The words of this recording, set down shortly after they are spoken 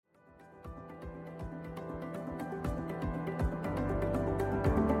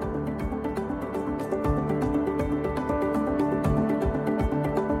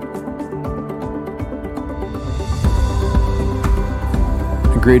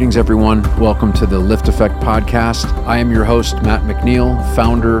Greetings, everyone. Welcome to the Lift Effect podcast. I am your host, Matt McNeil,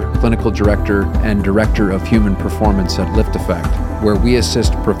 founder, clinical director, and director of human performance at Lift Effect, where we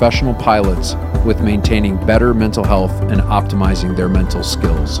assist professional pilots with maintaining better mental health and optimizing their mental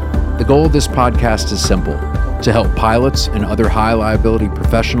skills. The goal of this podcast is simple: to help pilots and other high liability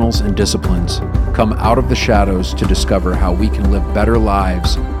professionals and disciplines come out of the shadows to discover how we can live better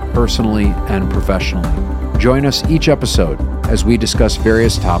lives personally and professionally. Join us each episode as we discuss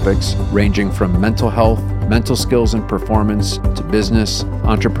various topics ranging from mental health, mental skills and performance, to business,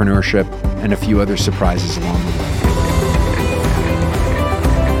 entrepreneurship, and a few other surprises along the way.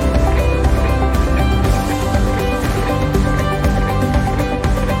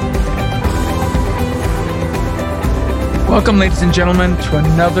 Welcome, ladies and gentlemen, to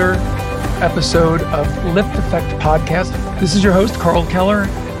another episode of Lift Effect Podcast. This is your host, Carl Keller,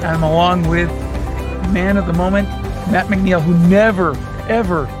 and I'm along with man of the moment, Matt McNeil, who never,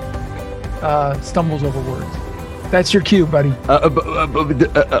 ever stumbles over words. That's your cue, buddy.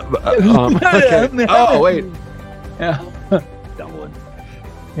 Okay. Oh, wait. Yeah. Stumbling.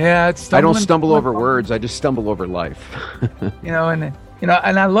 Yeah, it's stumbling. I don't stumble over words. I just stumble over life. And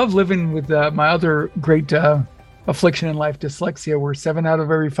I love living with my other great affliction in life, dyslexia, where 7 out of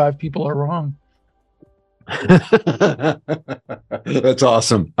every 5 people are wrong. That's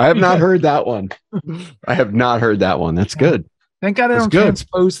awesome. I have not heard that one. That's good. Thank God I don't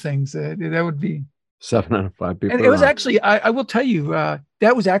transpose things. That would be 7 out of 5 people. And it was actually, I will tell you,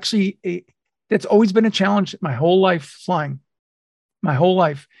 that was actually that's always been a challenge my whole life, flying, my whole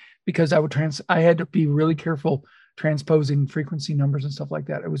life, because I had to be really careful transposing frequency numbers and stuff like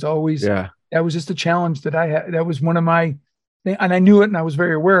that. It was always, that was just a challenge that I had. That was one of my things, and I knew it, and I was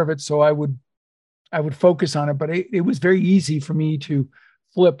very aware of it. So I would focus on it, but it was very easy for me to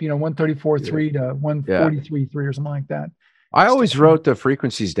flip, 134.3 to 143.3 or something like that. I always wrote the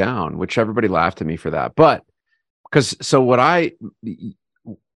frequencies down, which everybody laughed at me for that. But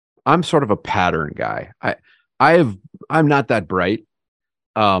I'm sort of a pattern guy. I'm not that bright,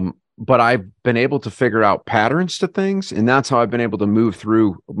 but I've been able to figure out patterns to things, and that's how I've been able to move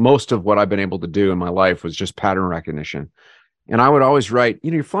through most of what I've been able to do in my life was just pattern recognition. And I would always write,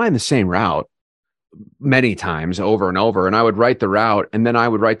 you're flying the same route many times over and over, and I would write the route, and then I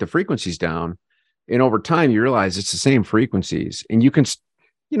would write the frequencies down, and over time you realize it's the same frequencies, and you can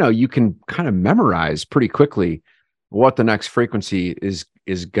kind of memorize pretty quickly what the next frequency is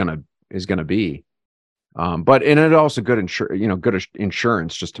gonna be. But it also good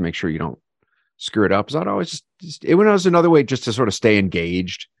insurance just to make sure you don't screw it up. Because I'd always it was another way just to sort of stay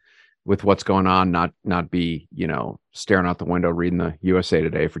engaged with what's going on, not be staring out the window reading the USA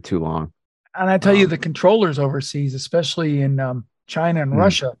Today for too long. And I tell you, the controllers overseas, especially in China and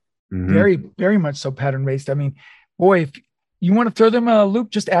Russia, very, very much so pattern based. I mean, boy, if you want to throw them a loop,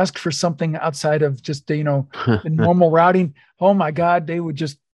 just ask for something outside of just the normal routing. Oh my God, they would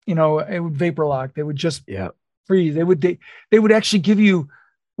just it would vapor lock. They would just freeze. They would actually give you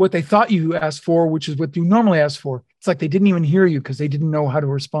what they thought you asked for, which is what you normally ask for. It's like they didn't even hear you because they didn't know how to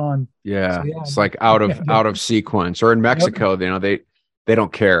respond. Yeah, so, it's like out of sequence. Or in Mexico, they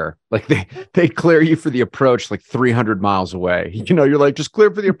don't care. Like they clear you for the approach like 300 miles away. You're like, just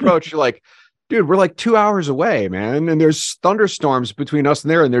clear for the approach. You're like, dude, we're like 2 hours away, man. And there's thunderstorms between us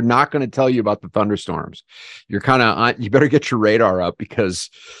and there, and they're not going to tell you about the thunderstorms. You're kind of, you better get your radar up because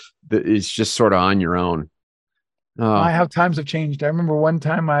it's just sort of on your own. How times have changed. I remember one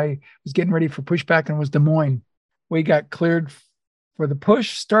time I was getting ready for pushback, and it was Des Moines. We got cleared for the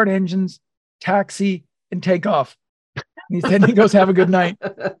push, start engines, taxi, and take off. And he goes, have a good night.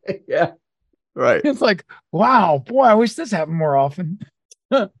 Yeah. Right. It's like, wow, boy, I wish this happened more often.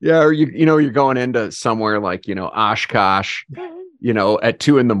 Yeah. Or you're going into somewhere like, Oshkosh, at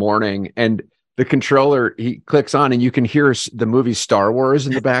 2 a.m, and the controller, he clicks on and you can hear the movie Star Wars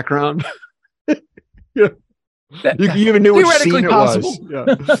in the background. You even knew which scene possible. It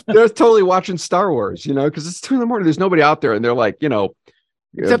was. Yeah. They're totally watching Star Wars, because it's 2 a.m. There's nobody out there. And they're like,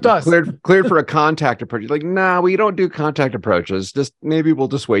 except us. Cleared for a contact approach. Like, nah, we don't do contact approaches. Maybe we'll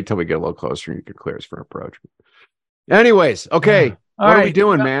just wait till we get a little closer and you can clear us for an approach. Anyways, okay. What are we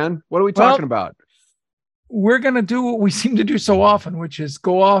doing, man? What are we talking about? We're going to do what we seem to do so often, which is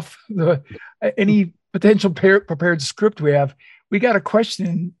go off any potential prepared script we have. We got a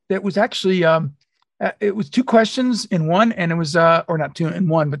question that was actually, it was 2 questions in one, and it was, or not 2 in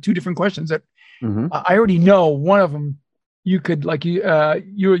one, but 2 different questions that I already know. One of them, you could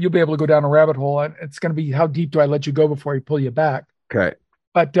you'll be able to go down a rabbit hole. It's going to be, how deep do I let you go before I pull you back? Okay.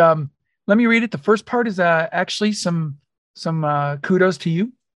 But let me read it. The first part is actually some kudos to you.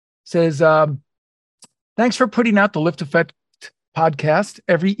 It says, thanks for putting out the Lift Effect podcast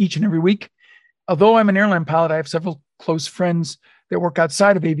each and every week. Although I'm an airline pilot, I have several close friends that work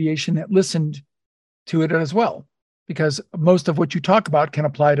outside of aviation that listened to it as well, because most of what you talk about can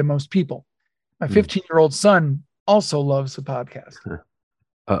apply to most people. My 15-year-old son also loves the podcast.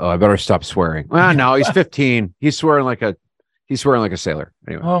 Uh-oh, I better stop swearing. Well, no, he's 15. He's swearing like a sailor.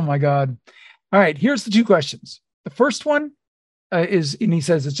 Anyway. Oh my God. All right, here's the two questions. The first one is, and he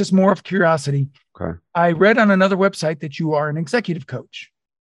says, it's just more of curiosity. Okay. I read on another website that you are an executive coach.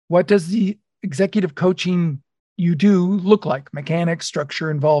 What does the executive coaching you do look like? Mechanics,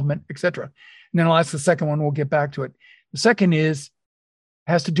 structure, involvement, etc. And then I'll ask the second one. We'll get back to it. The second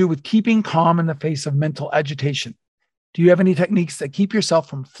has to do with keeping calm in the face of mental agitation. Do you have any techniques that keep yourself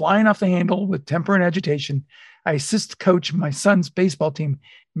from flying off the handle with temper and agitation? I assist coach my son's baseball team.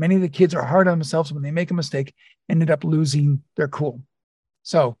 Many of the kids are hard on themselves when they make a mistake, ended up losing their cool.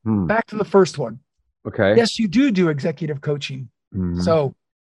 So back to the first one. Okay. Yes, you do executive coaching. Mm-hmm. So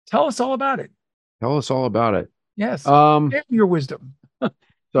tell us all about it. Tell us all about it. Yes. Share your wisdom.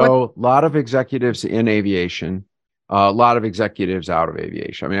 So a lot of executives in aviation, a lot of executives out of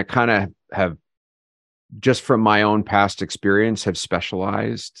aviation. I mean, I kind of have, just from my own past experience, have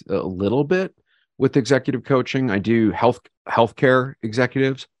specialized a little bit with executive coaching. I do healthcare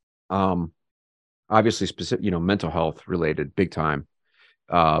executives, obviously specific, mental health related, big time,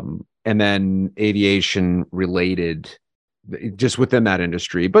 and then aviation related, just within that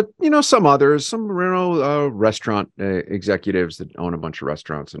industry. But some others, some restaurant executives that own a bunch of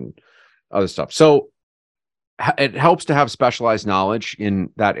restaurants and other stuff. So it helps to have specialized knowledge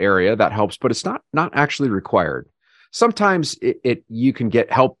in that area. That helps, but it's not actually required. Sometimes you can get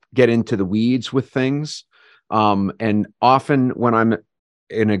into the weeds with things. And often when I'm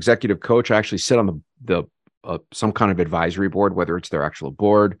an executive coach, I actually sit on the some kind of advisory board, whether it's their actual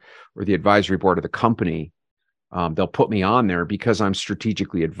board or the advisory board of the company. They'll put me on there because I'm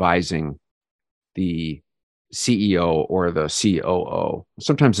strategically advising the CEO or the COO,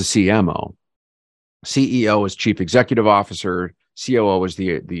 sometimes the CMO. CEO is Chief Executive Officer, COO is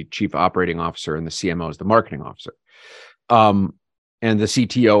the Chief Operating Officer, and the CMO is the Marketing Officer. And the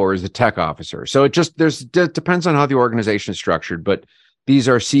CTO is the Tech Officer. So it depends on how the organization is structured, but these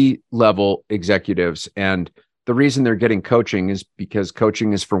are C-level executives. And the reason they're getting coaching is because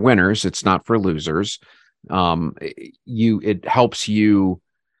coaching is for winners. It's not for losers. It helps you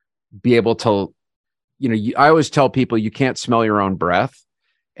be able to, I always tell people you can't smell your own breath.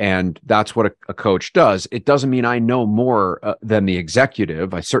 And that's what a coach does. It doesn't mean I know more than the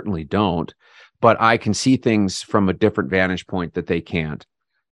executive. I certainly don't, but I can see things from a different vantage point that they can't.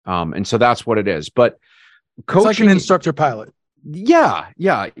 And so that's what it is. But coaching, it's like an instructor pilot. Yeah.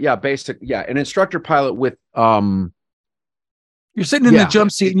 Basic. Yeah. An instructor pilot with, you're sitting in the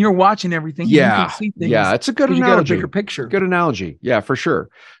jump seat and you're watching everything. Yeah. You can see things. Yeah. It's a good analogy. You got a bigger picture. Good analogy. Yeah, for sure.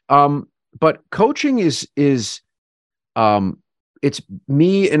 But coaching is it's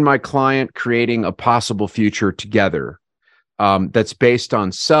me and my client creating a possible future together, that's based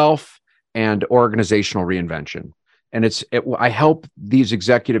on self and organizational reinvention. And I help these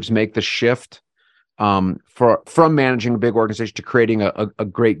executives make the shift from managing a big organization to creating a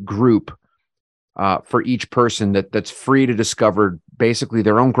great group for each person that's free to discover basically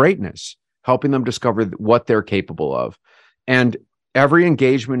their own greatness, helping them discover what they're capable of. And every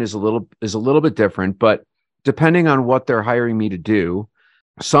engagement is a little bit different, but depending on what they're hiring me to do,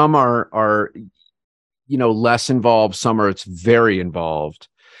 some are less involved, it's very involved.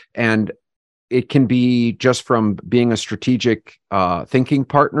 And it can be just from being a strategic thinking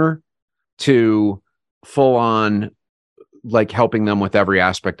partner to full on like helping them with every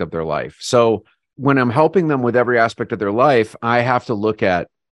aspect of their life. So when I'm helping them with every aspect of their life, I have to look at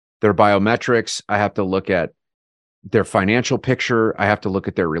their biometrics. I have to look at their financial picture. I have to look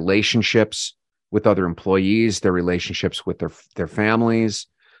at their relationships with other employees, their relationships with their families,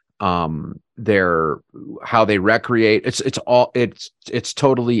 how they recreate. It's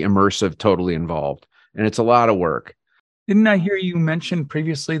totally immersive, totally involved, and it's a lot of work. Didn't I hear you mention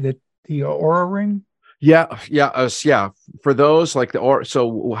previously that the Oura ring? Yeah. For those like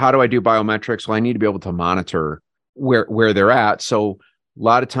so how do I do biometrics? Well, I need to be able to monitor where they're at. So a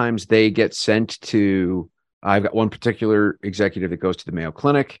lot of times they get sent to. I've got one particular executive that goes to the Mayo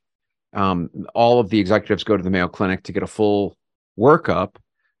Clinic. All of the executives go to the Mayo Clinic to get a full workup.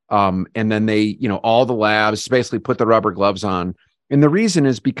 And then they, all the labs basically put the rubber gloves on. And the reason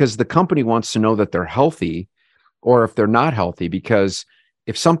is because the company wants to know that they're healthy or if they're not healthy, because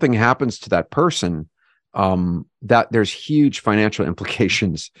if something happens to that person, that there's huge financial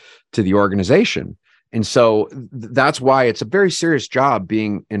implications to the organization. And so that's why it's a very serious job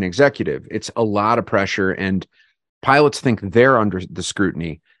being an executive. It's a lot of pressure. And Pilots think they're under the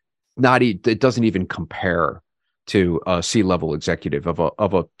scrutiny. It doesn't even compare to a C-level executive of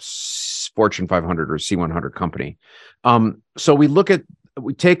a Fortune 500 or C100 company. So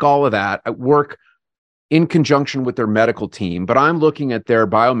we take all of that. I work in conjunction with their medical team, but I'm looking at their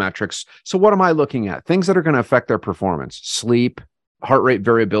biometrics. So what am I looking at? Things that are going to affect their performance: sleep, heart rate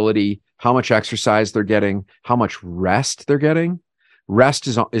variability, how much exercise they're getting, how much rest they're getting. Rest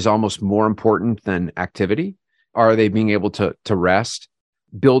is almost more important than activity. Are they being able to rest?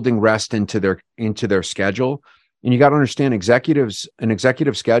 Building rest into their schedule. And you got to understand, an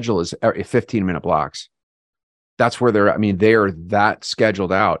executive schedule is 15-minute blocks. That's where they are that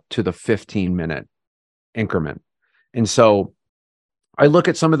scheduled out to the 15-minute increment. And so I look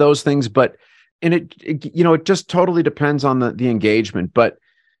at some of those things, but it just totally depends on the engagement. But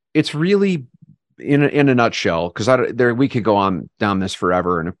it's really in a nutshell, because we could go on down this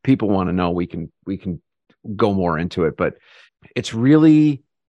forever, and if people want to know, we can go more into it. But it's really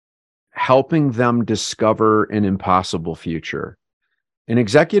helping them discover an impossible future. An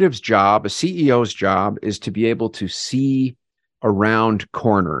executive's job, a CEO's job, is to be able to see around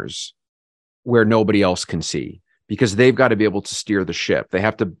corners where nobody else can see, because they've got to be able to steer the ship. They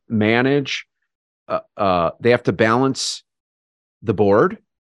have to manage, they have to balance the board.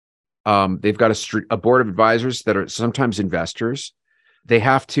 They've got a board of advisors that are sometimes investors. They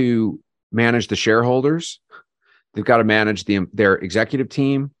have to manage the shareholders. They've got to manage their executive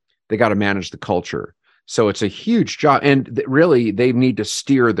team. They got to manage the culture. So it's a huge job. And really, they need to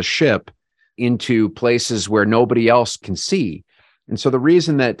steer the ship into places where nobody else can see. And so the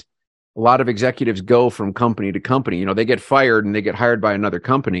reason that a lot of executives go from company to company, they get fired and they get hired by another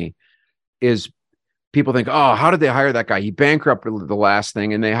company, is people think, oh, how did they hire that guy? He bankrupted the last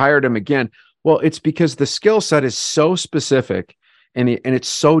thing and they hired him again. Well, it's because the skill set is so specific and it's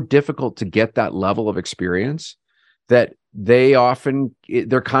so difficult to get that level of experience that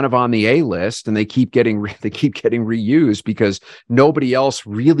they're kind of on the A list, and they keep getting reused because nobody else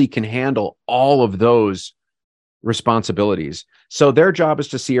really can handle all of those responsibilities. So their job is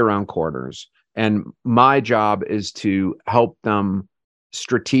to see around corners, and my job is to help them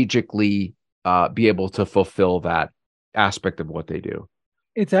strategically be able to fulfill that aspect of what they do.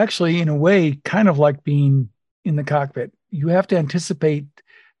 It's actually, in a way, kind of like being in the cockpit. You have to anticipate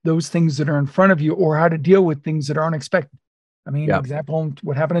those things that are in front of you, or how to deal with things that are unexpected. I mean, example,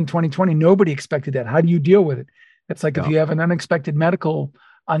 what happened in 2020, nobody expected that. How do you deal with it? It's like if you have an unexpected medical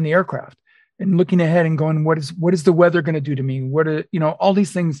on the aircraft, and looking ahead and going, what is the weather going to do to me? All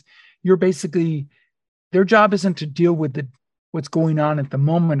these things, their job isn't to deal with what's going on at the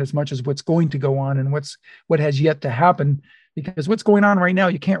moment as much as what's going to go on and what has yet to happen, because what's going on right now,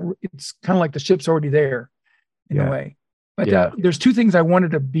 it's kind of like the ship's already there in a way. But there's two things I wanted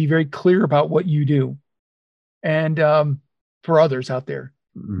to be very clear about what you do. And for others out there,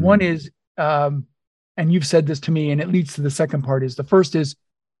 one is, and you've said this to me, and it leads to the second part, is the first is,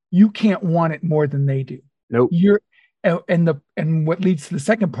 you can't want it more than they do. Nope. And what leads to the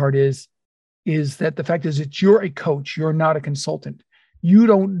second part is that the fact is that you're a coach, you're not a consultant. You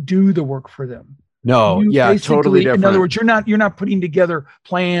don't do the work for them. No, totally different. In other words, you're not putting together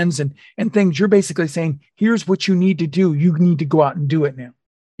plans and things. You're basically saying, here's what you need to do. You need to go out and do it now.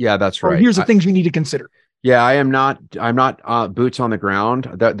 Yeah, that's right. Or here's the things you need to consider. Yeah, I'm not boots on the ground.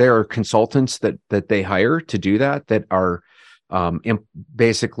 There are consultants that they hire to do that are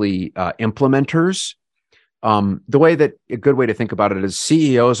basically implementers. The way that a good way to think about it is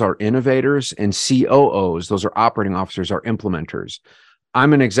CEOs are innovators and COOs, those are operating officers, are implementers.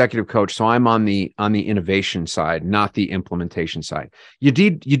 I'm an executive coach, so I'm on the innovation side, not the implementation side. You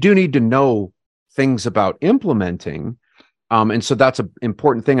do need to know things about implementing, and so that's an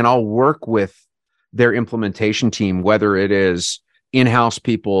important thing. And I'll work with their implementation team, whether it is in-house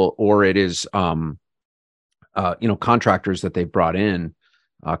people or it is contractors that they've brought in,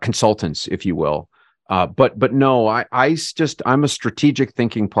 consultants, if you will. But no, I'm a strategic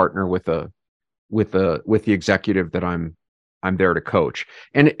thinking partner with the executive that I'm there to coach.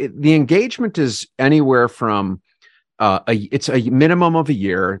 And the engagement is anywhere from it's a minimum of a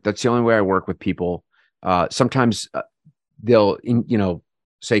year. That's the only way I work with people. Sometimes they'll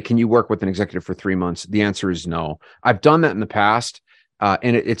say, can you work with an executive for 3 months? The answer is no. I've done that in the past,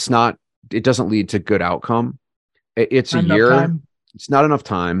 and it doesn't lead to good outcome. It's a year. Time. It's not enough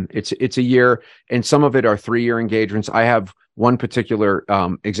time. It's a year, and some of it are 3-year engagements. I have one particular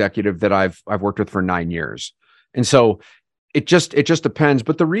executive that I've worked with for 9 years, and so it just depends.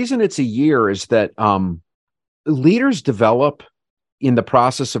 But the reason it's a year is that leaders develop in the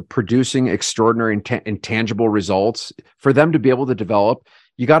process of producing extraordinary and tangible results. For them to be able to develop,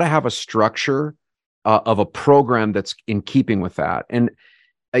 you got to have a structure of a program that's in keeping with that. And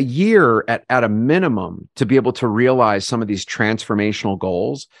a year at a minimum to be able to realize some of these transformational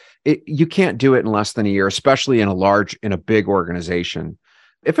goals, you can't do it in less than a year, especially in a big organization.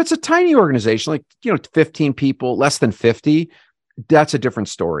 If it's a tiny organization, like, 15 people, less than 50, that's a different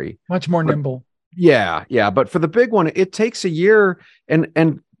story. Much more nimble. Yeah. But for the big one, it takes a year,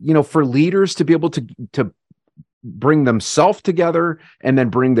 and for leaders to be able to bring themselves together and then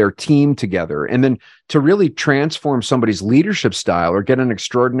bring their team together, and then to really transform somebody's leadership style or get an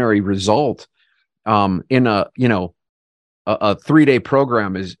extraordinary result in a 3-day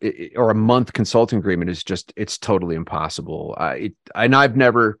program or a month consulting agreement it's totally impossible. And I've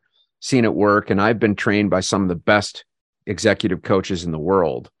never seen it work, and I've been trained by some of the best executive coaches in the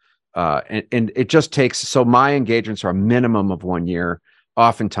world. And it just takes, so my engagements are a minimum of 1 year.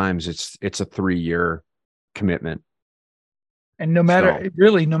 Oftentimes it's a 3-year commitment. And no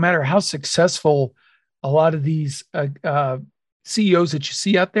matter how successful a lot of these CEOs that you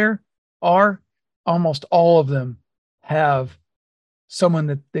see out there are, almost all of them have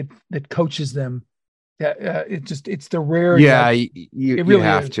someone that coaches them. It's the rare. Yeah, you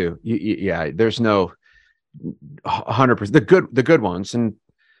have to. There's no 100%. The good ones, and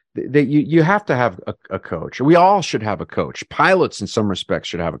you have to have a coach. We all should have a coach. Pilots, in some respects,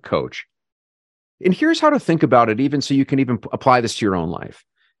 should have a coach. And here's how to think about it, even so you can even apply this to your own life.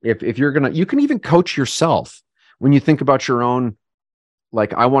 If you can even coach yourself when you think about your own,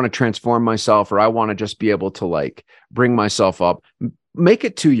 like, I want to transform myself, or I want to just be able to, like, bring myself up. Make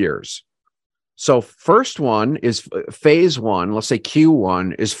it 2 years. So first one is phase one. Let's say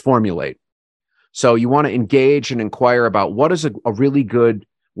Q1 is formulate. So you want to engage and inquire about what is a really good,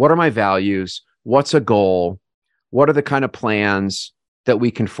 what are my values? What's a goal? What are the kind of plans that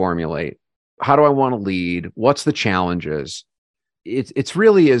we can formulate? How do I want to lead? What's the challenges? It's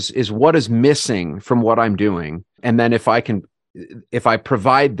really is what is missing from what I'm doing. And then if I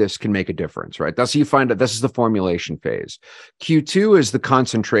provide this, can make a difference, right? That's how you find out. This is the formulation phase. Q2 is the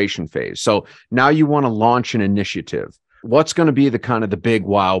concentration phase. So now you want to launch an initiative. What's going to be the kind of the big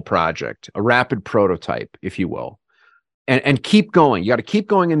wow project, a rapid prototype, if you will, and keep going. You got to keep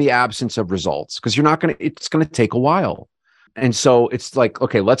going in the absence of results, because it's going to take a while. And so it's like,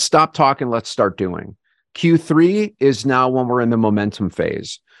 okay, let's stop talking. Let's start doing. Q3 is now when we're in the momentum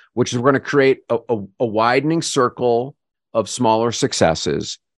phase, which is we're going to create a widening circle of smaller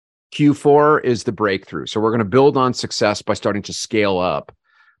successes. Q4 is the breakthrough. So we're going to build on success by starting to scale up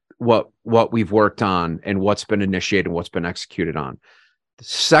what we've worked on and what's been initiated and what's been executed on. The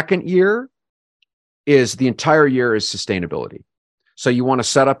second year is the entire year is sustainability. So you want to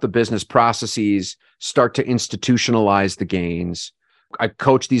set up the business processes, start to institutionalize the gains. I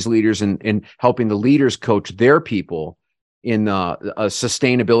coach these leaders in helping the leaders coach their people in a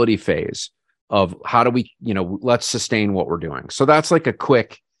sustainability phase of how do we, let's sustain what we're doing. So that's like a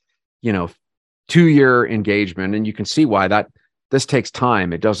quick, 2-year engagement. And you can see why this takes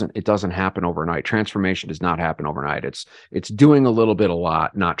time. It doesn't happen overnight. Transformation does not happen overnight. It's doing a little bit, a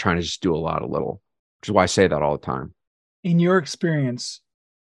lot, not trying to just do a lot, a little, which is why I say that all the time. In your experience,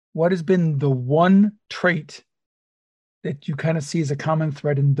 what has been the one trait that you kind of see as a common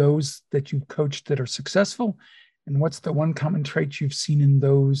thread in those that you've coached that are successful? And what's the one common trait you've seen in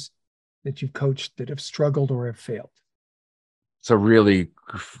those that you've coached that have struggled or have failed? It's a really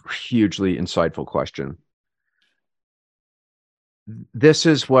hugely insightful question. This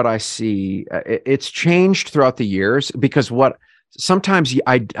is what I see. It's changed throughout the years, because sometimes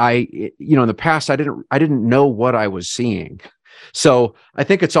I in the past, I didn't know what I was seeing. So I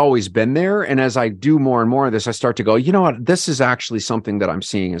think it's always been there. And as I do more and more of this, I start to go, you know what, this is actually something that I'm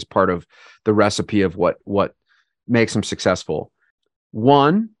seeing as part of the recipe of what makes them successful.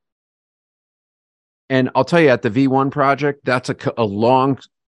 One, and I'll tell you, at the V1 project, that's a long,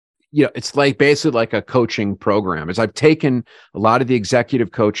 it's like basically like a coaching program. As I've taken a lot of the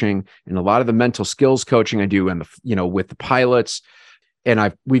executive coaching and a lot of the mental skills coaching I do, and with the pilots,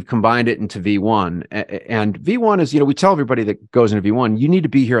 and we've combined it into V1. And V1 is, we tell everybody that goes into V1, you need to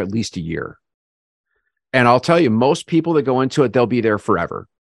be here at least a year. And I'll tell you, most people that go into it, they'll be there forever.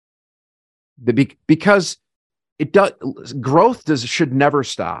 Because growth should never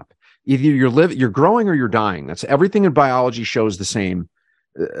stop. Either you're growing or you're dying. That's everything in biology shows the same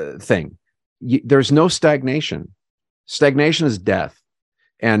thing. There's no stagnation. Stagnation is death.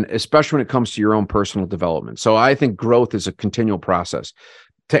 And especially when it comes to your own personal development. So I think growth is a continual process.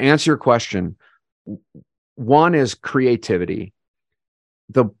 To answer your question, one is creativity.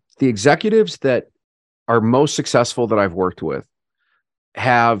 The executives that are most successful that I've worked with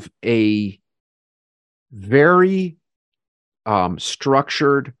have a very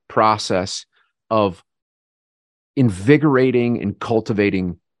structured process of invigorating and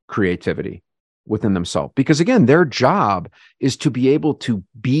cultivating creativity within themselves. Because again, their job is to be able to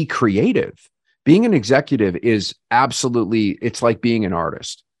be creative. Being an executive is absolutely, it's like being an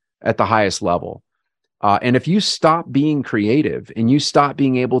artist at the highest level. And if you stop being creative and you stop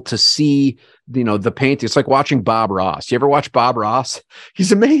being able to see, the painting, it's like watching Bob Ross. You ever watch Bob Ross?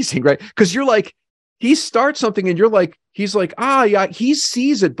 He's amazing, right? Because you're like, he starts something and you're like, he's like, yeah, he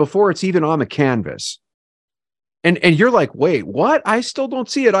sees it before it's even on the canvas. And you're like, wait, what? I still don't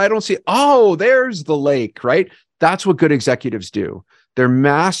see it. I don't see it. Oh, there's the lake, right? That's what good executives do. They're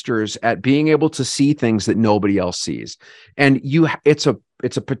masters at being able to see things that nobody else sees. And it's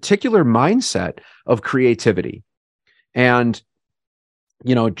a particular mindset of creativity. And,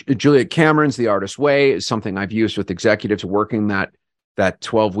 Juliet Cameron's The Artist Way is something I've used with executives working that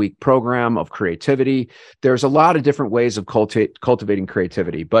 12-week program of creativity. There's a lot of different ways of cultivating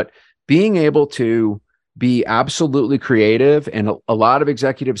creativity, but being able to be absolutely creative, and a lot of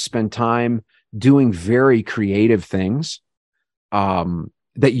executives spend time doing very creative things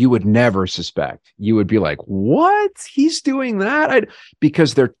that you would never suspect. You would be like, what? He's doing that?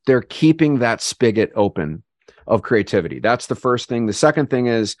 Because they're keeping that spigot open of creativity. That's the first thing. The second thing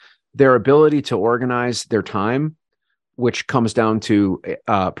is their ability to organize their time, which comes down to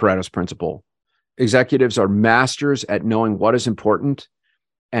Pareto's principle. Executives are masters at knowing what is important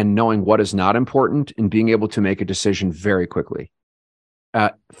and knowing what is not important and being able to make a decision very quickly.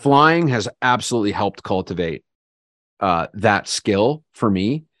 Flying has absolutely helped cultivate that skill for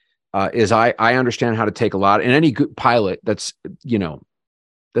me. Is I understand how to take a lot, and any good pilot that's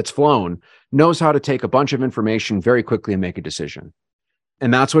flown knows how to take a bunch of information very quickly and make a decision.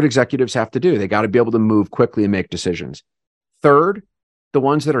 And that's what executives have to do. They got to be able to move quickly and make decisions. Third, the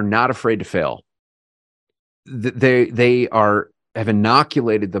ones that are not afraid to fail. They have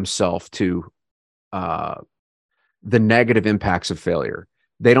inoculated themselves to the negative impacts of failure.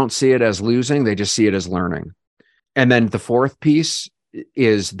 They don't see it as losing. They just see it as learning. And then the fourth piece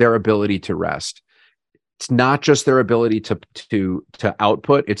is their ability to rest. It's not just their ability to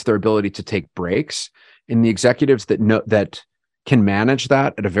output, it's their ability to take breaks. And the executives that can manage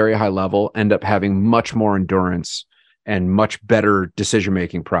that at a very high level end up having much more endurance and much better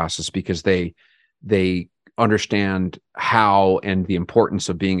decision-making process, because they understand how and the importance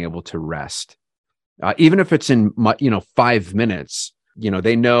of being able to rest. Even if it's in 5 minutes,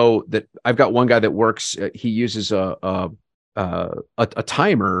 they know that. I've got one guy that works, he uses a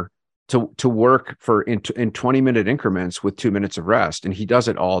timer to work in 20-minute increments with 2 minutes of rest. And he does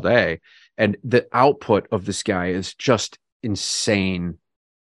it all day. And the output of this guy is just insane.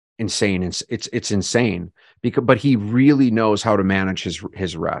 It's insane, but he really knows how to manage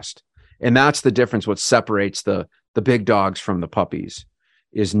his rest. And that's the difference. What separates the big dogs from the puppies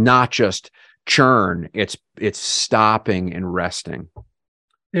is not just churn. It's stopping and resting.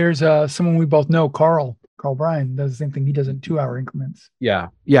 There's someone we both know, Carl Bryan, does the same thing. He does it in 2-hour increments. Yeah,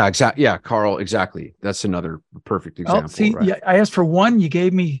 exactly. Yeah, Carl, exactly. That's another perfect example. See, right? Yeah, I asked for one. You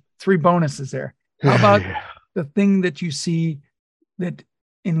gave me 3 bonuses there. How about the thing that you see that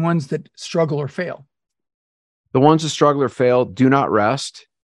in ones that struggle or fail? The ones that struggle or fail do not rest.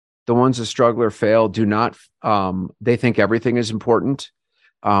 The ones that struggle or fail do not, they think everything is important.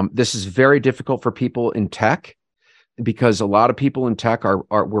 This is very difficult for people in tech, because a lot of people in tech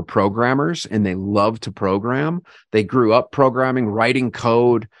were programmers and they love to program. They grew up programming, writing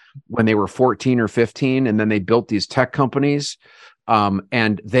code when they were 14 or 15, and then they built these tech companies,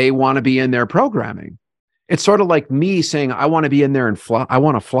 and they want to be in there programming. It's sort of like me saying, I want to be in there and fly. I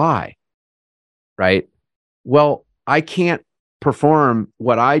want to fly, right? Well, I can't perform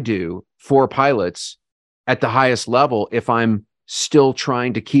what I do for pilots at the highest level if I'm still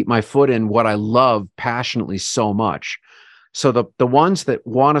trying to keep my foot in what I love passionately so much. So the ones that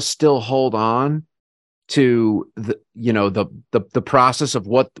want to still hold on to the process of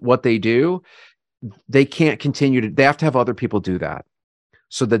what they do, they can't continue to. They have to have other people do that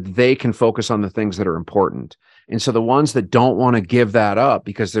so that they can focus on the things that are important. And so the ones that don't want to give that up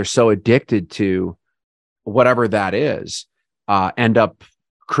because they're so addicted to whatever that is, end up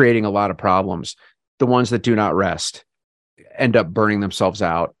creating a lot of problems. The ones that do not rest end up burning themselves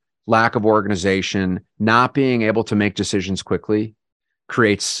out. Lack of organization, not being able to make decisions quickly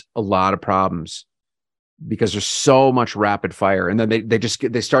creates a lot of problems because there's so much rapid fire. And then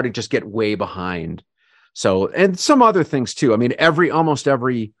they start to just get way behind. So, and some other things too. I mean, almost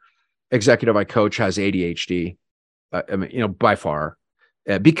every executive I coach has ADHD, by far,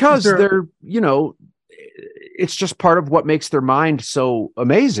 because they're, it's just part of what makes their mind so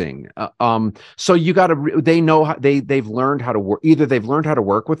amazing. So you got to, they know how, they've learned how to work. Either they've learned how to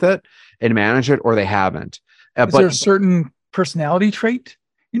work with it and manage it, or they haven't. Is there a certain personality trait?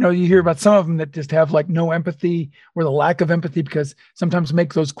 You hear about some of them that just have like no empathy, or the lack of empathy, because sometimes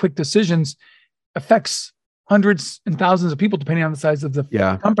make those quick decisions affects hundreds and thousands of people, depending on the size of the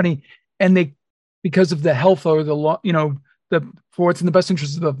company. And they, because of the health or the law, for what's in the best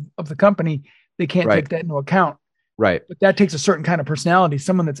interest of the company, they can't take that into account. Right. But that takes a certain kind of personality.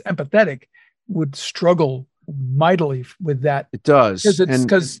 Someone that's empathetic would struggle mightily with that. It does.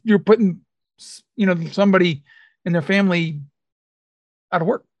 Because you're putting, somebody in their family out of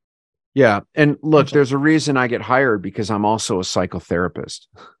work. Yeah. And look, there's a reason I get hired, because I'm also a psychotherapist.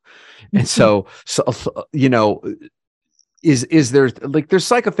 And so, is there, like, there's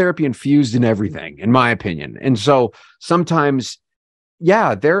psychotherapy infused in everything, in my opinion. And so sometimes,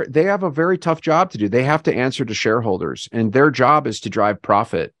 they have a very tough job to do. They have to answer to shareholders, and their job is to drive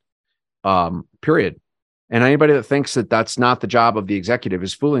profit, period. And anybody that thinks that that's not the job of the executive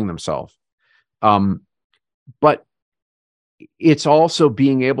is fooling themselves. But it's also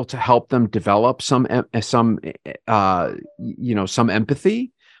being able to help them develop some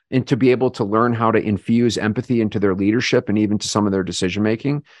empathy, and to be able to learn how to infuse empathy into their leadership and even to some of their decision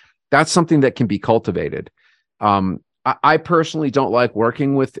making. That's something that can be cultivated. I personally don't like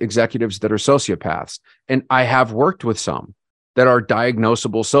working with executives that are sociopaths, and I have worked with some that are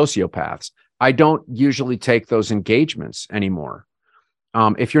diagnosable sociopaths. I don't usually take those engagements anymore.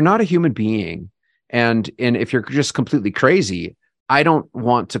 If you're not a human being, and if you're just completely crazy, I don't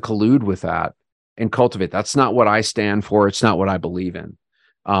want to collude with that and cultivate. That's not what I stand for. It's not what I believe in.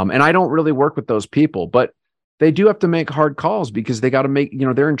 And I don't really work with those people, but they do have to make hard calls, because they got to make,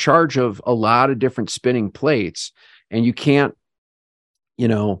 they're in charge of a lot of different spinning plates, and you can't,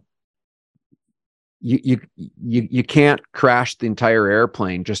 you can't crash the entire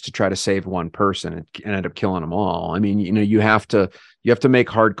airplane just to try to save one person and end up killing them all. I mean, you have to make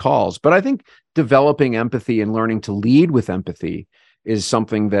hard calls. But I think developing empathy and learning to lead with empathy is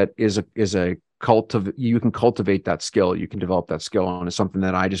something that is a you can cultivate that skill. You can develop that skill, and it's something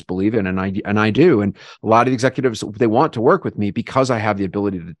that I just believe in, and I do. And a lot of the executives, they want to work with me because I have the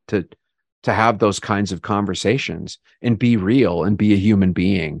ability to have those kinds of conversations and be real and be a human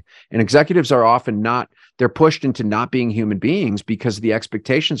being. And executives are often they're pushed into not being human beings because the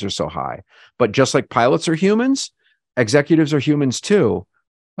expectations are so high. But just like pilots are humans, executives are humans too.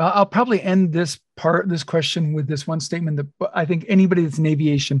 Well, I'll probably end this question with this one statement that I think anybody that's in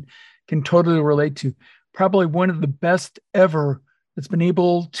aviation can totally relate to. Probably one of the best ever that's been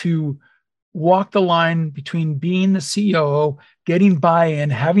able to walk the line between being the CEO, getting buy-in,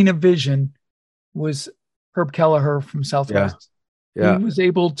 having a vision, was Herb Kelleher from Southwest. Yeah. He was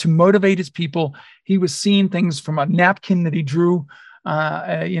able to motivate his people. He was seeing things from a napkin that he drew,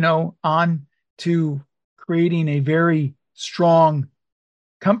 on to creating a very strong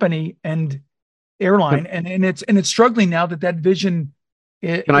company and airline. And it's struggling now that vision.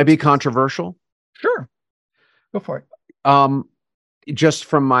 Can I be controversial? Sure. Go for it. Just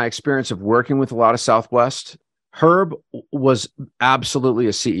from my experience of working with a lot of Southwest, Herb was absolutely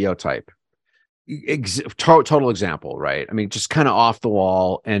a CEO type. Total example, right? I mean, just kind of off the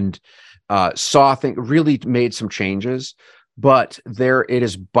wall, and really made some changes, but it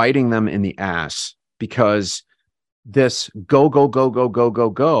is biting them in the ass, because this go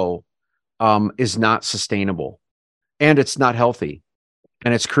is not sustainable, and it's not healthy,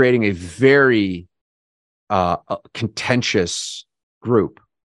 and it's creating a very contentious group.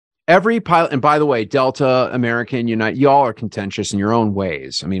 Every pilot, and by the way, Delta, American, United, y'all are contentious in your own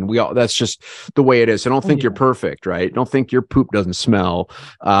ways. I mean, that's just the way it is. I don't think you're perfect, right? Don't think your poop doesn't smell.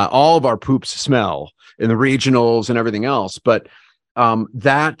 All of our poops smell in the regionals and everything else. But when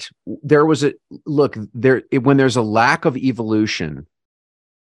there's a lack of evolution,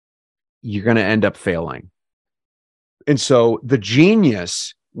 you're going to end up failing. And so the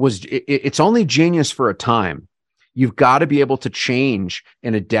genius it's only genius for a time. You've got to be able to change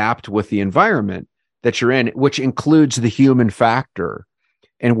and adapt with the environment that you're in, which includes the human factor,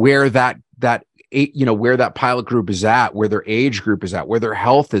 and where that pilot group is at, where their age group is at, where their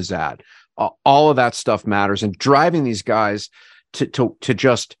health is at. All of that stuff matters. And driving these guys to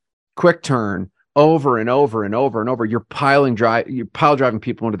just quick turn over and over and over and over, you're pile driving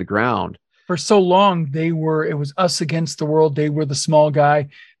people into the ground. For so long, it was us against the world. They were the small guy.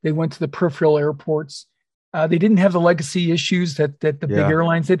 They went to the peripheral airports. They didn't have the legacy issues that the big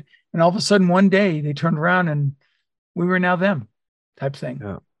airlines did. And all of a sudden, one day, they turned around and we were now them type thing.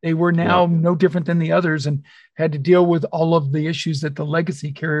 Yeah. They were now no different than the others, and had to deal with all of the issues that the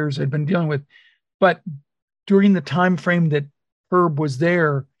legacy carriers had been dealing with. But during the time frame that Herb was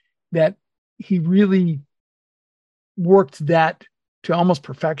there, that he really worked that to almost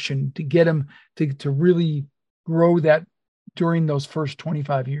perfection to get him to really grow that during those first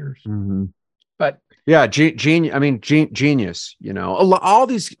 25 years. Mm-hmm. But yeah, genius. I mean, genius. All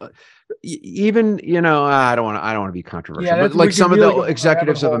these, even I don't want to be controversial, but like some of the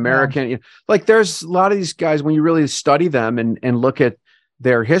executives of American, like there's a lot of these guys when you really study them and look at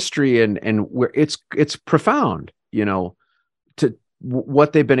their history and where it's profound, to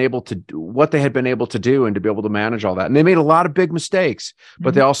what they've been able to do, what they had been able to do, and to be able to manage all that. And they made a lot of big mistakes,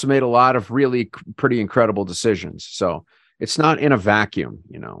 but they also made a lot of really pretty incredible decisions. So it's not in a vacuum,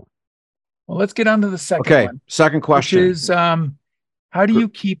 Well, let's get on to the second one. Second question, which is how do you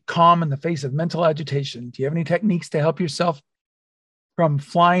keep calm in the face of mental agitation? Do you have any techniques to help yourself from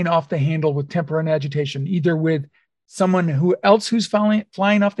flying off the handle with temper and agitation, either with someone who's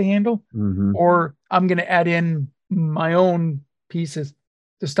flying off the handle, or I'm going to add in my own pieces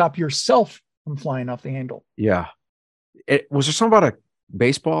to stop yourself from flying off the handle? Yeah. Was there something about a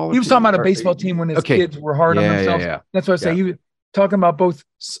baseball? He was talking about a baseball team when his kids were hard on themselves. Yeah. That's what I say. He was talking about both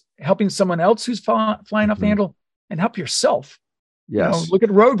helping someone else who's flying off the handle and help yourself. Yes. Look at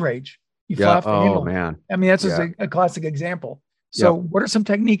road rage. You fly off the handle. Oh, man. I mean, that's just a classic example. So what are some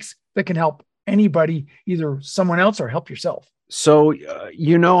techniques that can help anybody, either someone else or help yourself? So,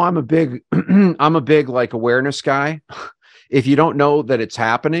 I'm a big, like awareness guy. If you don't know that it's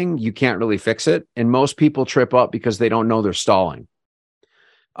happening, you can't really fix it. And most people trip up because they don't know they're stalling.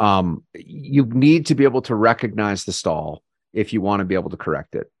 You need to be able to recognize the stall if you want to be able to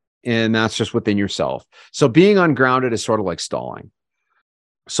correct it. And that's just within yourself. So being ungrounded is sort of like stalling.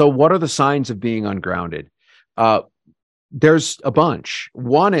 So what are the signs of being ungrounded? There's a bunch.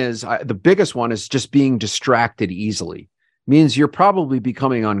 One is, the biggest one is just being distracted easily. Means you're probably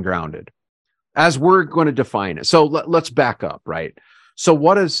becoming ungrounded, as we're going to define it. So let's back up, right? So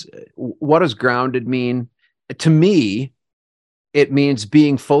what does grounded mean? To me, it means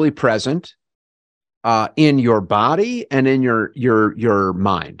being fully present in your body and in your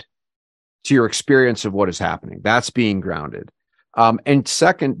mind, to your experience of what is happening. That's being grounded. And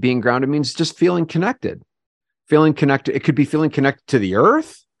second, being grounded means just feeling connected. Feeling connected. It could be feeling connected to the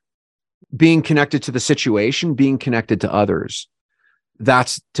earth, being connected to the situation, being connected to others.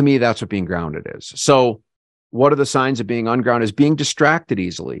 To me, that's what being grounded is. So what are the signs of being ungrounded? Is being distracted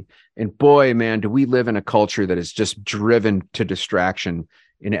easily. And boy, man, do we live in a culture that is just driven to distraction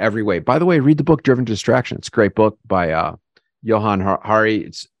in every way. By the way, read the book, Driven to Distraction. It's a great book by Johann Hari.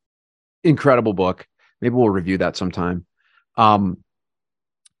 It's incredible book. Maybe we'll review that sometime.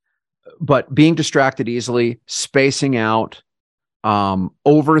 But being distracted easily, spacing out,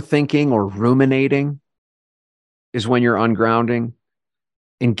 overthinking or ruminating is when you're ungrounding.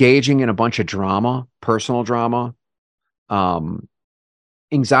 Engaging in a bunch of drama, personal drama,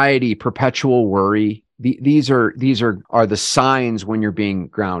 anxiety, perpetual worry. These are the signs when you're being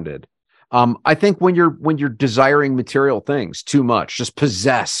grounded. I think when you're desiring material things too much, just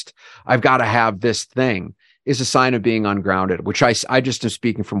possessed, I've got to have this thing, is a sign of being ungrounded, which I just am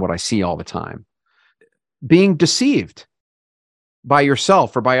speaking from what I see all the time. Being deceived by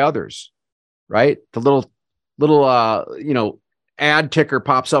yourself or by others, right? The little ad ticker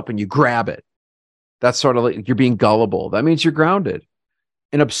pops up and you grab it. That's sort of like you're being gullible. That means you're grounded.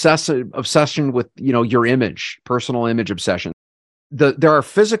 An obsession with, your image, personal image obsession. There are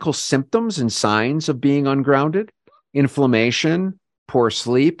physical symptoms and signs of being ungrounded: inflammation, poor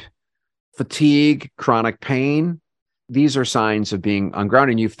sleep, fatigue, chronic pain. These are signs of being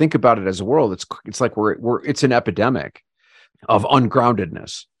ungrounded. And you think about it as a world, it's like it's an epidemic of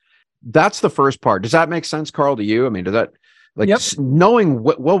ungroundedness. That's the first part. Does that make sense, Carl, to you? I mean, does that, knowing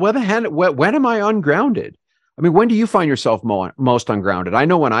when am I ungrounded? I mean, when do you find yourself most ungrounded? I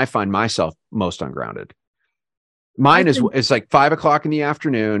know when I find myself most ungrounded. Mine is like 5 o'clock in the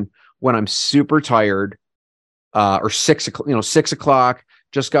afternoon when I'm super tired, or 6 o'clock, 6 o'clock,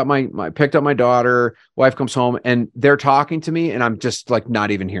 just got picked up my daughter, wife comes home and they're talking to me and I'm just like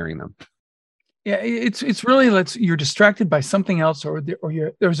not even hearing them. Yeah. It's really, you're distracted by something else, or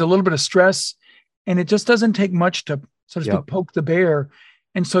there's a little bit of stress, and it just doesn't take much to, so to speak, poke the bear.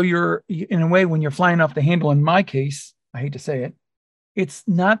 And so you're, in a way, when you're flying off the handle, in my case, I hate to say it, it's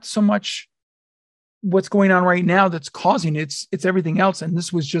not so much what's going on right now that's causing it. It's everything else. And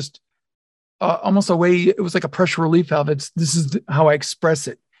this was just almost a way, it was like a pressure relief valve. This is how I express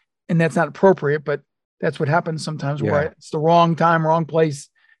it. And that's not appropriate, but that's what happens sometimes, where it's the wrong time, wrong place.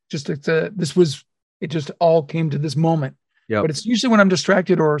 It just all came to this moment. But it's usually when I'm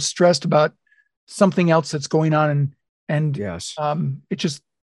distracted or stressed about something else that's going on, and it just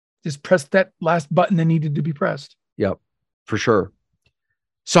just press that last button that needed to be pressed. Yep, for sure.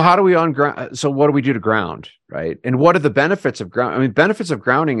 So how do we unground? So what do we do to ground, right? And what are the benefits of ground? I mean, benefits of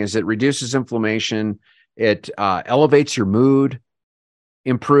grounding is it reduces inflammation, it elevates your mood,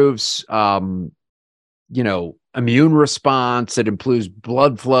 improves, immune response, it improves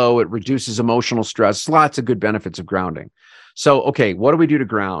blood flow, it reduces emotional stress. Lots of good benefits of grounding. So, okay, what do we do to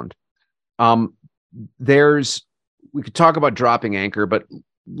ground? We could talk about dropping anchor, but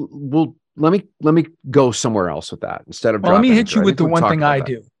let me go somewhere else with that instead of. Well, let me hit you with the one thing I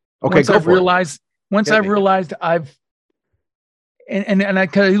do. Okay, once I've realized and I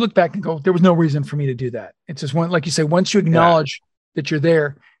kind of look back and go, there was no reason for me to do that. It's just like you say, once you acknowledge that you're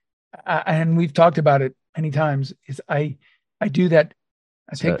there, and we've talked about it many times, is I do that.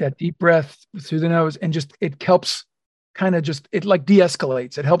 I take that deep breath through the nose, and it helps it like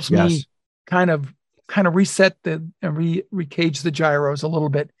de-escalates. It helps me kind of reset recage the gyros a little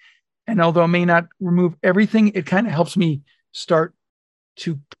bit. And although it may not remove everything, it kind of helps me start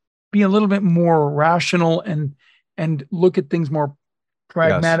to be a little bit more rational and look at things more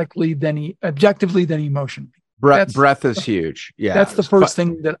pragmatically objectively than emotionally. Breath is huge. Yeah. That's the first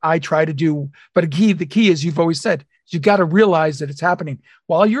thing that I try to do. But the key is, you've always said, you've got to realize that it's happening.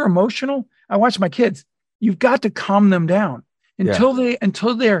 While you're emotional, I watch my kids, you've got to calm them down until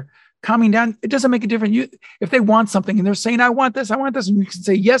they're calming down. It doesn't make a difference. If they want something and they're saying, I want this, and you can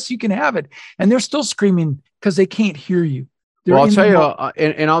say, yes, you can have it. And they're still screaming because they can't hear you. I'll tell you,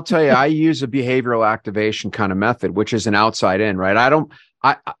 I'll tell you, I use a behavioral activation kind of method, which is an outside in, right? I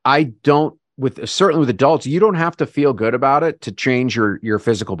don't, certainly with adults, you don't have to feel good about it to change your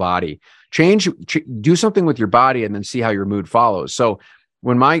physical body. Do something with your body and then see how your mood follows. So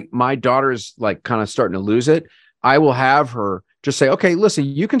when my daughter's like kind of starting to lose it, I will have her just say, okay, listen,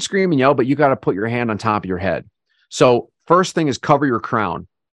 you can scream and yell, but you got to put your hand on top of your head. So first thing is cover your crown.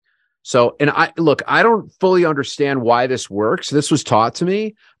 So, and I don't fully understand why this works. This was taught to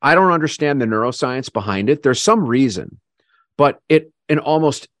me. I don't understand the neuroscience behind it. There's some reason, but it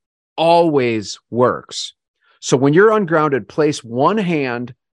almost always works. So when you're ungrounded, place one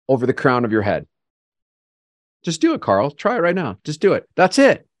hand over the crown of your head. Just do it, Carl. Try it right now. Just do it. That's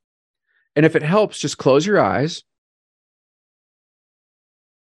it. And if it helps, just close your eyes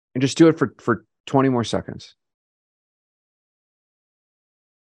and just do it for 20 more seconds.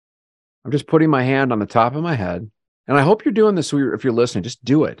 I'm just putting my hand on the top of my head. And I hope you're doing this if you're listening. Just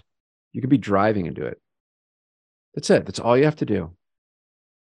do it. You could be driving and do it. That's it. That's all you have to do.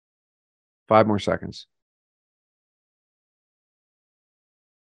 5 more seconds.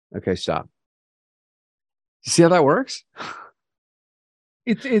 Okay, stop. You see how that works?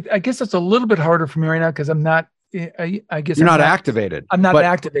 I guess it's a little bit harder for me right now because I'm not. I guess you're not activated. I'm not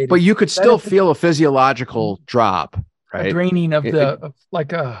activated. But you could still feel a physiological drop, right? A draining of it's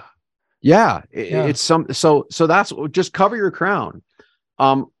so that's just cover your crown.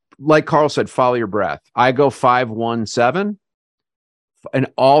 Like Carl said, follow your breath. I go 5-1-7 and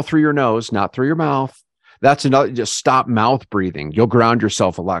all through your nose, not through your mouth. That's another, just stop mouth breathing. You'll ground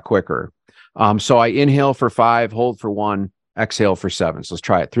yourself a lot quicker. So I inhale for 5, hold for 1, exhale for 7. So let's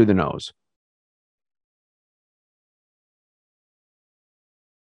try it through the nose.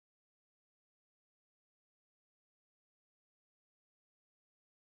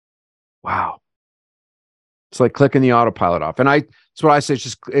 Wow. It's like clicking the autopilot off. And that's what I say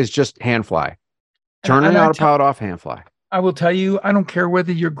is just hand fly. Turn the autopilot off, hand fly. I will tell you, I don't care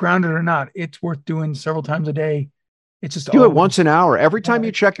whether you're grounded or not. It's worth doing several times a day. It's just do it once an hour. Every time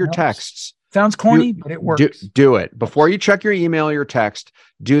you check your texts. Sounds corny, but it works. Do it. Before you check your email or your text,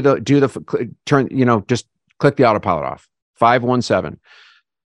 just click the autopilot off. 5-1-7.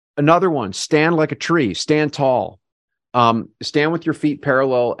 Another one, stand like a tree, stand tall. Stand with your feet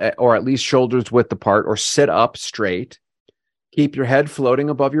parallel or at least shoulders width apart, or sit up straight. Keep your head floating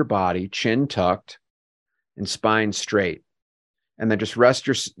above your body, chin tucked and spine straight. And then just rest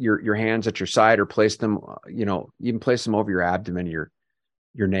your hands at your side, or place them, even place them over your abdomen, your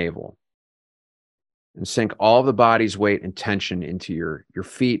navel. And sink all the body's weight and tension into your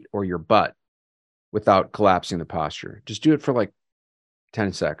feet or your butt without collapsing the posture. Just do it for like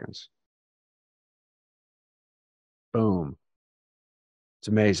 10 seconds. Boom. It's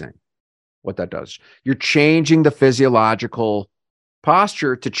amazing what that does. You're changing the physiological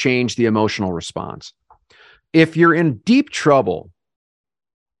posture to change the emotional response. If you're in deep trouble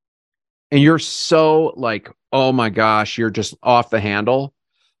and you're so like, oh my gosh, you're just off the handle,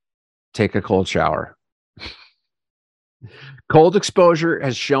 take a cold shower. Cold exposure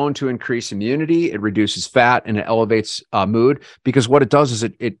has shown to increase immunity. It reduces fat and it elevates mood, because what it does is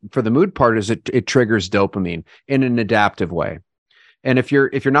it for the mood part is it triggers dopamine in an adaptive way. And if you're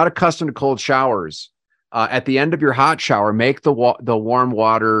not accustomed to cold showers, at the end of your hot shower, make the warm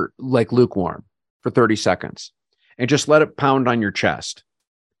water like lukewarm for 30 seconds and just let it pound on your chest.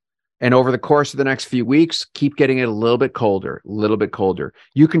 And over the course of the next few weeks, keep getting it a little bit colder, a little bit colder.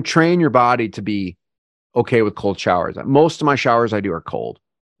 You can train your body to be okay with cold showers. Most of my showers I do are cold.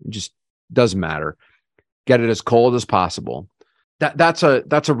 It just doesn't matter. Get it as cold as possible. That's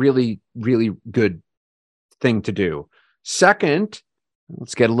a really, really good thing to do. Second,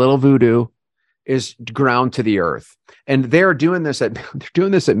 let's get a little voodoo, is ground to the earth. And they're doing this at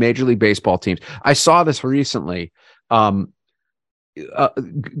Major League Baseball teams. I saw this recently. You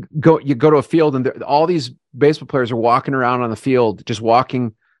go to a field and all these baseball players are walking around on the field, just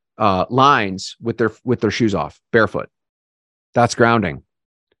walking lines with their shoes off, barefoot. That's grounding.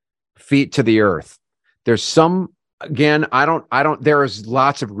 Feet to the earth. There's some, again, there is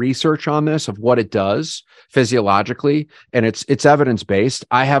lots of research on this of what it does physiologically, and it's evidence-based.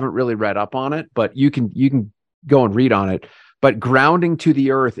 I haven't really read up on it, but you can go and read on it. But grounding to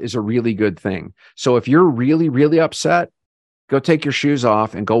the earth is a really good thing. So if you're really, really upset, go take your shoes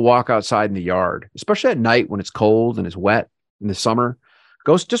off and go walk outside in the yard, especially at night when it's cold and it's wet in the summer.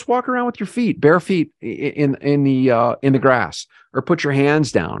 Go just walk around with your feet, bare feet in the grass, or put your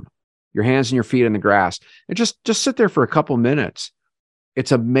hands down, your hands and your feet in the grass, and just sit there for a couple minutes.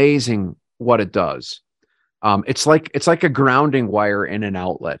 It's amazing what it does. It's like a grounding wire in an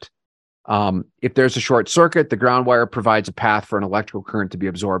outlet. If there's a short circuit, the ground wire provides a path for an electrical current to be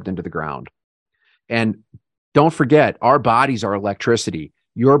absorbed into the ground. And don't forget, our bodies are electricity.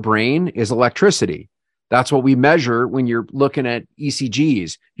 Your brain is electricity. That's what we measure when you're looking at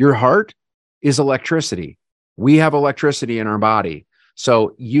ECGs. Your heart is electricity. We have electricity in our body.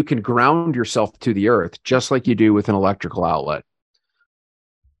 So you can ground yourself to the earth just like you do with an electrical outlet.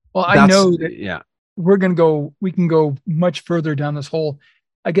 Well, I know that we can go much further down this hole.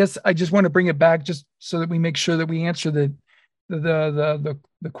 I guess I just want to bring it back just so that we make sure that we answer the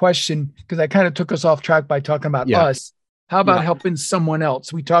question, because I kind of took us off track by talking about us. How about helping someone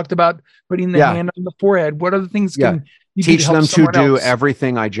else? We talked about putting the hand on the forehead. What other things can you teach them to do else?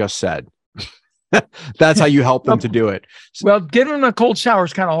 Everything I just said. That's how you help them to do it. Well, getting in a cold shower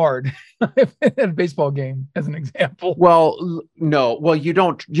is kind of hard at a baseball game, as an example. Well, no. Well, you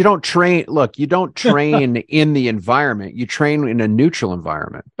don't train. Look, you don't train in the environment. You train in a neutral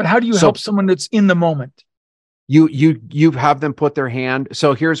environment. But how do you help someone that's in the moment? You have them put their hand.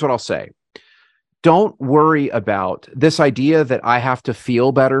 So here's what I'll say. Don't worry about this idea that I have to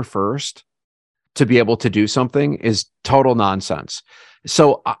feel better first to be able to do something is total nonsense.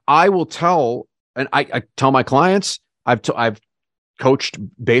 So I will tell, and I tell my clients, I've coached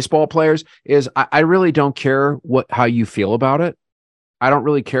baseball players, is I really don't care how you feel about it. I don't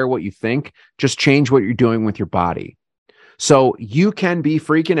really care what you think. Just change what you're doing with your body. So you can be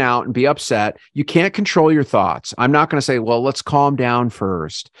freaking out and be upset. You can't control your thoughts. I'm not going to say, well, let's calm down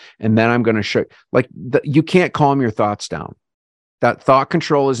first, and then I'm going to show, you can't calm your thoughts down. That thought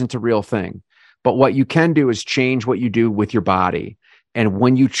control isn't a real thing. But what you can do is change what you do with your body. And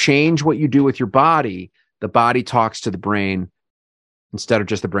when you change what you do with your body, the body talks to the brain instead of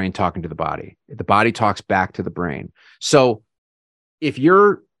just the brain talking to the body. The body talks back to the brain. So if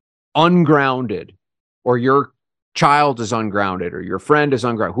you're ungrounded, or your child is ungrounded, or your friend is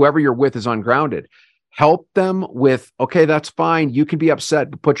ungrounded, whoever you're with is ungrounded, help them with, okay, that's fine. You can be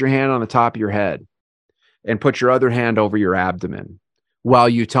upset, but put your hand on the top of your head and put your other hand over your abdomen while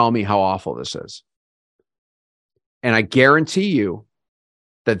you tell me how awful this is. And I guarantee you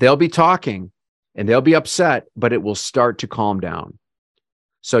that they'll be talking and they'll be upset, but it will start to calm down.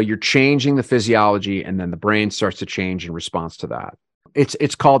 So you're changing the physiology, and then the brain starts to change in response to that.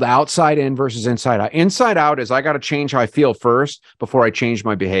 It's called outside in versus inside out. Inside out is I got to change how I feel first before I change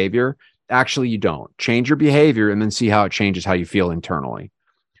my behavior. Actually, you don't. Change your behavior and then see how it changes how you feel internally.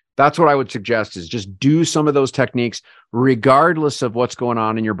 That's what I would suggest, is just do some of those techniques regardless of what's going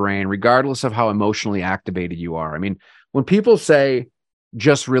on in your brain, regardless of how emotionally activated you are. I mean, when people say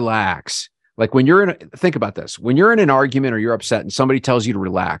just relax, like when you're think about this, when you're in an argument or you're upset and somebody tells you to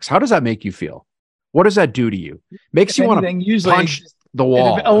relax, how does that make you feel? What does that do to you? Makes you want to punch the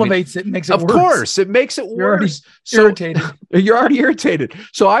wall. It elevates it and makes it worse. Of course, it makes it worse. Irritated. You're already irritated.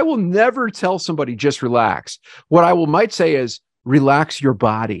 So I will never tell somebody just relax. What I might say is relax your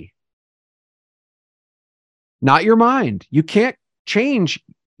body, not your mind. You can't change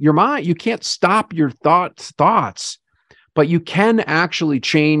your mind. You can't stop your thoughts, but you can actually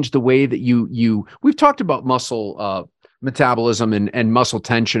change the way that we've talked about muscle metabolism and muscle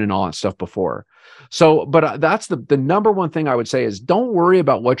tension and all that stuff before. So, but that's the number one thing I would say is don't worry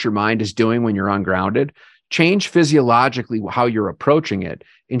about what your mind is doing when you're ungrounded. change physiologically how you're approaching it,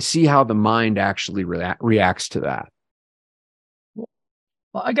 and see how the mind actually reacts to that.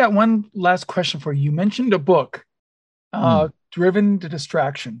 Well, I got one last question for you. You mentioned a book, Driven to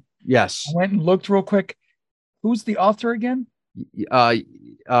Distraction. Yes. I went and looked real quick. Who's the author again?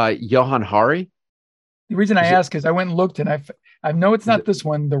 Johann Hari. The reason I ask is I went and looked, and I know it's not this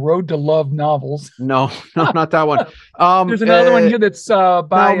one, The Road to Love novels. No, not that one. There's another one here that's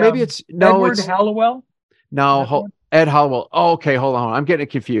by maybe Edward Hallowell. No, Ed Hallowell. Oh, okay, hold on. I'm getting it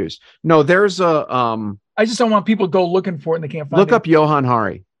confused. No, there's a I just don't want people to go looking for it and they can't find it. Look up Johann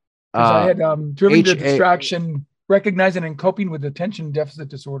Hari. I had Driven to Distraction, Recognizing and Coping with Attention Deficit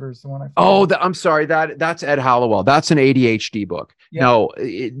Disorder is the one I found. I'm sorry. That's Ed Hallowell. That's an ADHD book. Yeah. No,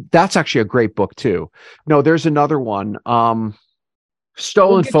 that's actually a great book too. No, there's another one.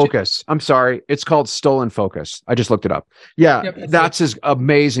 Stolen Focus. I'm sorry. It's called Stolen Focus. I just looked it up. Yeah, that's his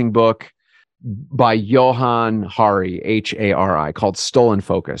amazing book by Johann Hari, Hari, called Stolen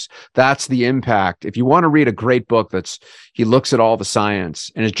Focus. That's the impact. If you want to read a great book, he looks at all the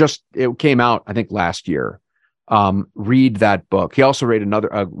science, and it came out, I think, last year. Read that book. He also wrote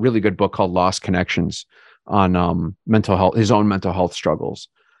a really good book called Lost Connections on mental health, his own mental health struggles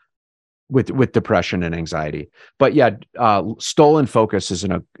with depression and anxiety. But yeah, Stolen Focus is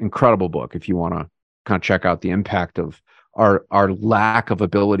an incredible book if you want to kind of check out the impact of our lack of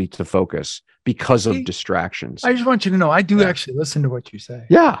ability to focus because of distractions. I just want you to know, I do actually listen to what you say.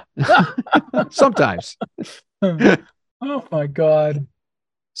 Yeah. Sometimes. Oh my God.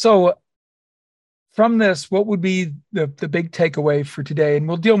 So from this, what would be the big takeaway for today? And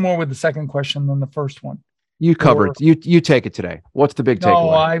we'll deal more with the second question than the first one. You covered. You take it today. What's the big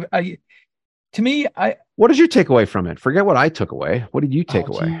takeaway? What did you take away from it? Forget what I took away. What did you take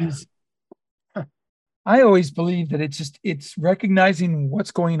away? Geez. I always believe that it's recognizing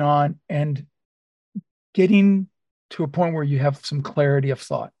what's going on and getting to a point where you have some clarity of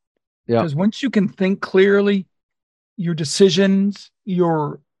thought. Yeah. Because once you can think clearly, your decisions,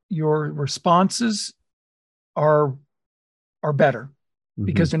 your responses are better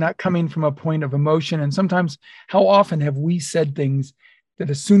because they're not coming from a point of emotion. And sometimes, how often have we said things that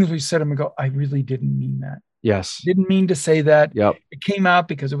as soon as we said them, we go, I really didn't mean that. Yes. Didn't mean to say that. Yep. It came out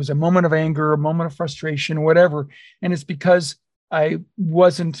because it was a moment of anger, a moment of frustration, whatever. And it's because I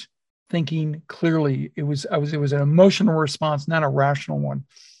wasn't thinking clearly. It was an emotional response, not a rational one.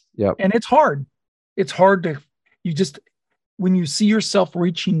 Yep. And it's hard. It's hard to, when you see yourself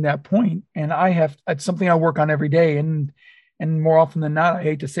reaching that point, and it's something I work on every day. And more often than not, I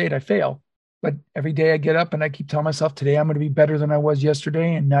hate to say it, I fail. But every day I get up and I keep telling myself, today I'm going to be better than I was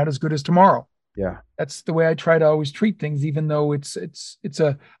yesterday and not as good as tomorrow. Yeah. That's the way I try to always treat things, even though it's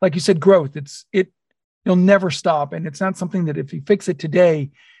a, like you said, growth. You'll never stop. And it's not something that if you fix it today,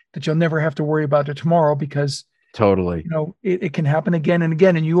 that you'll never have to worry about it tomorrow, because totally, it can happen again and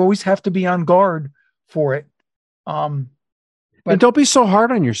again. And you always have to be on guard for it. And don't be so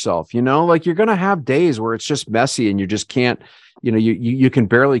hard on yourself, like you're going to have days where it's just messy and you just can't, you can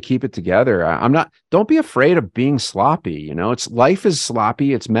barely keep it together. Don't be afraid of being sloppy. Life is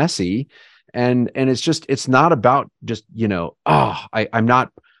sloppy. It's messy. And it's not about just, I'm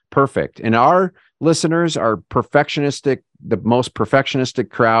not perfect. And our listeners are the most perfectionistic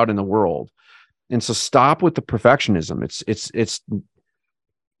crowd in the world. And so stop with the perfectionism.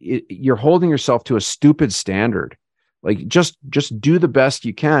 You're holding yourself to a stupid standard. Like just do the best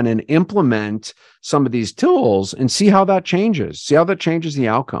you can and implement some of these tools and see how that changes the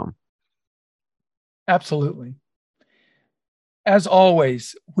outcome. Absolutely. As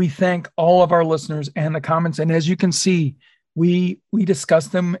always, we thank all of our listeners and the comments. And as you can see, we discuss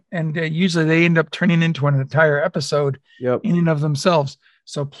them, and usually they end up turning into an entire episode in and of themselves.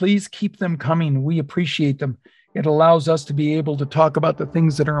 So please keep them coming. We appreciate them. It allows us to be able to talk about the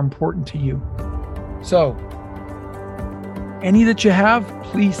things that are important to you. So any that you have,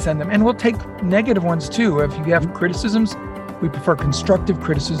 please send them. And we'll take negative ones too. If you have criticisms, we prefer constructive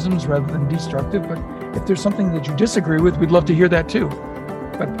criticisms rather than destructive. But if there's something that you disagree with, we'd love to hear that too.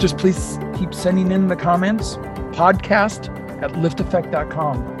 But just please keep sending in the comments.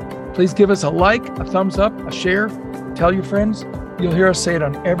 podcast@lifteffect.com. Please give us a like, a thumbs up, a share. Tell your friends. You'll hear us say it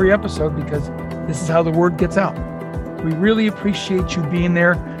on every episode because this is how the word gets out. We really appreciate you being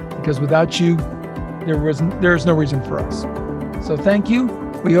there, because without you, there's no reason for us. So thank you.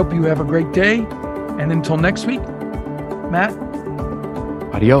 We hope you have a great day. And until next week, Matt.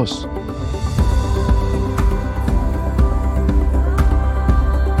 Adios.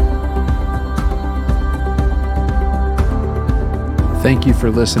 Thank you for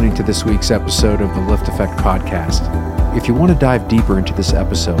listening to this week's episode of the Lift Effect Podcast. If you want to dive deeper into this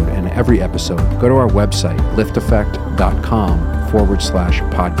episode and every episode, go to our website,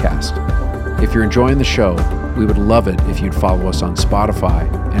 lifteffect.com/podcast. If you're enjoying the show, we would love it if you'd follow us on Spotify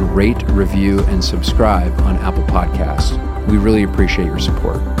and rate, review, and subscribe on Apple Podcasts. We really appreciate your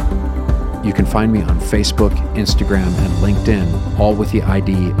support. You can find me on Facebook, Instagram, and LinkedIn, all with the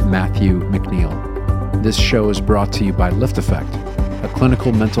ID Matthew McNeil. This show is brought to you by Lift Effect, a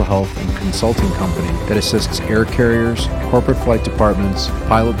clinical mental health and consulting company that assists air carriers, corporate flight departments,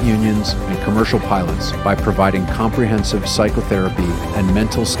 pilot unions, and commercial pilots by providing comprehensive psychotherapy and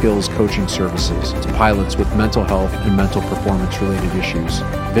mental skills coaching services to pilots with mental health and mental performance-related issues.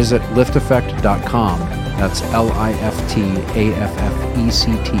 Visit lifteffect.com, that's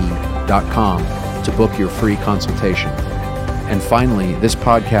LIFTAFFECT.com, to book your free consultation. And finally, this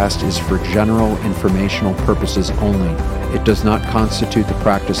podcast is for general informational purposes only. It does not constitute the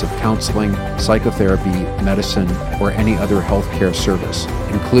practice of counseling, psychotherapy, medicine, or any other healthcare service,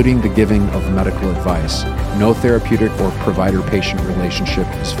 including the giving of medical advice. No therapeutic or provider-patient relationship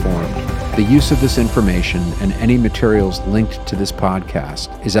is formed. The use of this information and any materials linked to this podcast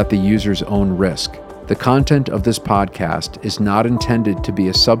is at the user's own risk. The content of this podcast is not intended to be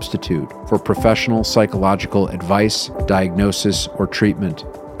a substitute for professional psychological advice, diagnosis, or treatment.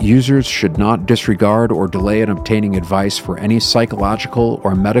 Users should not disregard or delay in obtaining advice for any psychological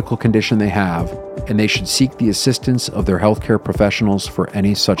or medical condition they have, and they should seek the assistance of their healthcare professionals for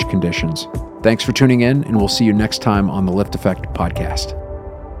any such conditions. Thanks for tuning in, and we'll see you next time on the Lift Effect podcast.